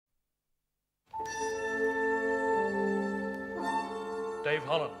Dave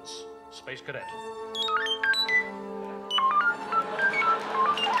Hollins, Space Cadet.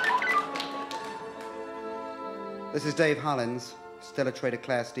 This is Dave Hollins, Stellar Trader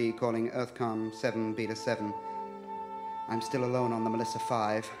Class D, calling Earthcom 7 Beta 7. I'm still alone on the Melissa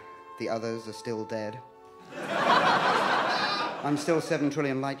 5. The others are still dead. I'm still 7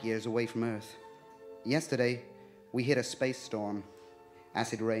 trillion light years away from Earth. Yesterday, we hit a space storm.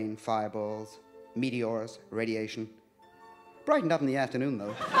 Acid rain, fireballs, meteors, radiation. Brightened up in the afternoon,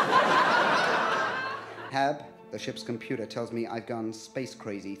 though. Hab, the ship's computer, tells me I've gone space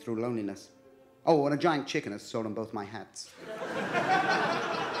crazy through loneliness. Oh, and a giant chicken has stolen both my hats.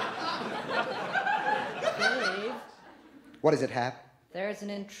 Dave. What is it, Hab? There's an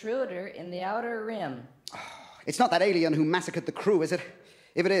intruder in the outer rim. Oh, it's not that alien who massacred the crew, is it?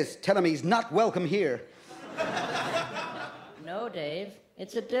 If it is, tell him he's not welcome here. No, Dave.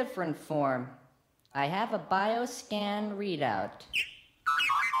 It's a different form. I have a bioscan readout.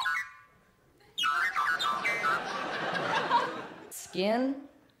 Skin,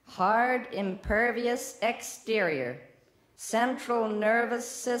 hard, impervious exterior. Central nervous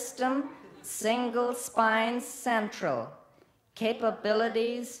system, single spine central.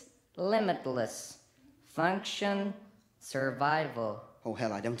 Capabilities, limitless. Function, survival. Oh,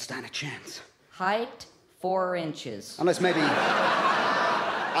 hell, I don't stand a chance. Height, 4 inches. Unless maybe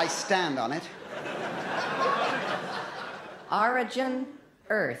I stand on it. Origin,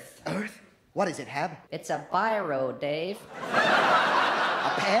 Earth. Earth? What is it, Hab? It's a biro, Dave.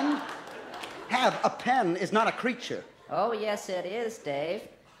 A pen? Hab, a pen is not a creature. Oh, yes, it is, Dave.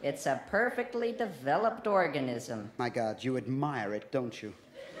 It's a perfectly developed organism. My God, you admire it, don't you?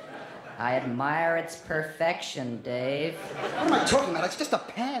 I admire its perfection, Dave. What am I talking about? It's just a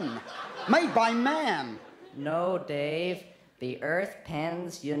pen. Made by man. No, Dave. The Earth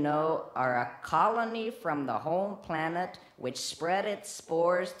pens, you know, are a colony from the home planet which spread its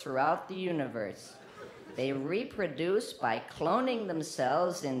spores throughout the universe. They reproduce by cloning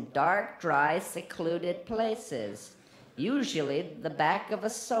themselves in dark, dry, secluded places, usually the back of a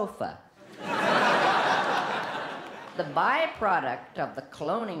sofa. The byproduct of the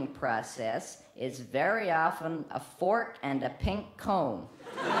cloning process is very often a fork and a pink comb.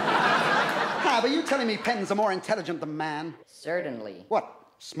 Hab, are you telling me pens are more intelligent than man? Certainly. What,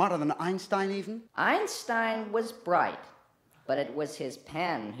 smarter than Einstein even? Einstein was bright, but it was his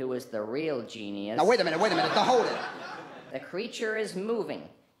pen who was the real genius. Now, wait a minute, now hold it. The creature is moving.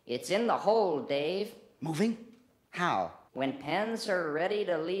 It's in the hole, Dave. Moving? How? When pens are ready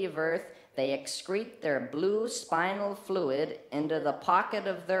to leave Earth, they excrete their blue spinal fluid into the pocket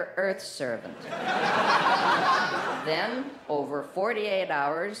of their Earth servant. Then, over 48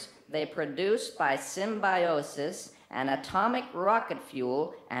 hours, they produce by symbiosis an atomic rocket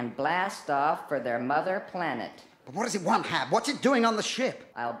fuel and blast off for their mother planet. But what does it want, Hab? What's it doing on the ship?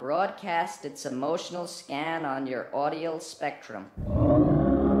 I'll broadcast its emotional scan on your audio spectrum.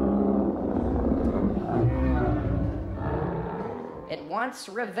 It wants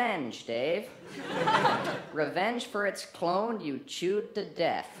revenge, Dave. Revenge for its clone you chewed to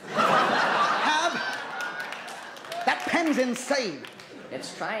death. Hab! That pen's insane.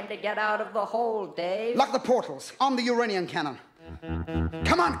 It's trying to get out of the hole, Dave. Lock the portals. On the uranium cannon.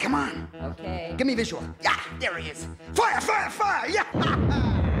 Come on, come on. Okay. Give me visual. Yeah, there he is. Fire, fire, fire! Yeah!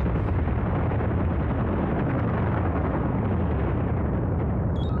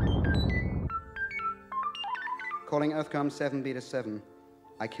 Calling Earthcom 7 Beta 7.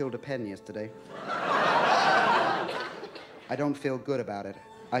 I killed a pen yesterday. I don't feel good about it.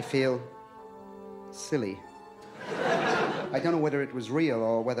 I feel silly. I don't know whether it was real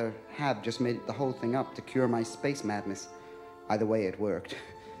or whether Hab just made the whole thing up to cure my space madness. Either way, it worked.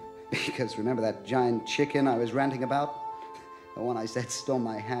 Because remember that giant chicken I was ranting about? The one I said stole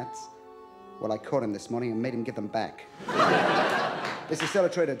my hats? Well, I caught him this morning and made him give them back. This is Stellar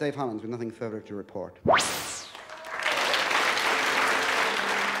Trader Dave Hollins with nothing further to report.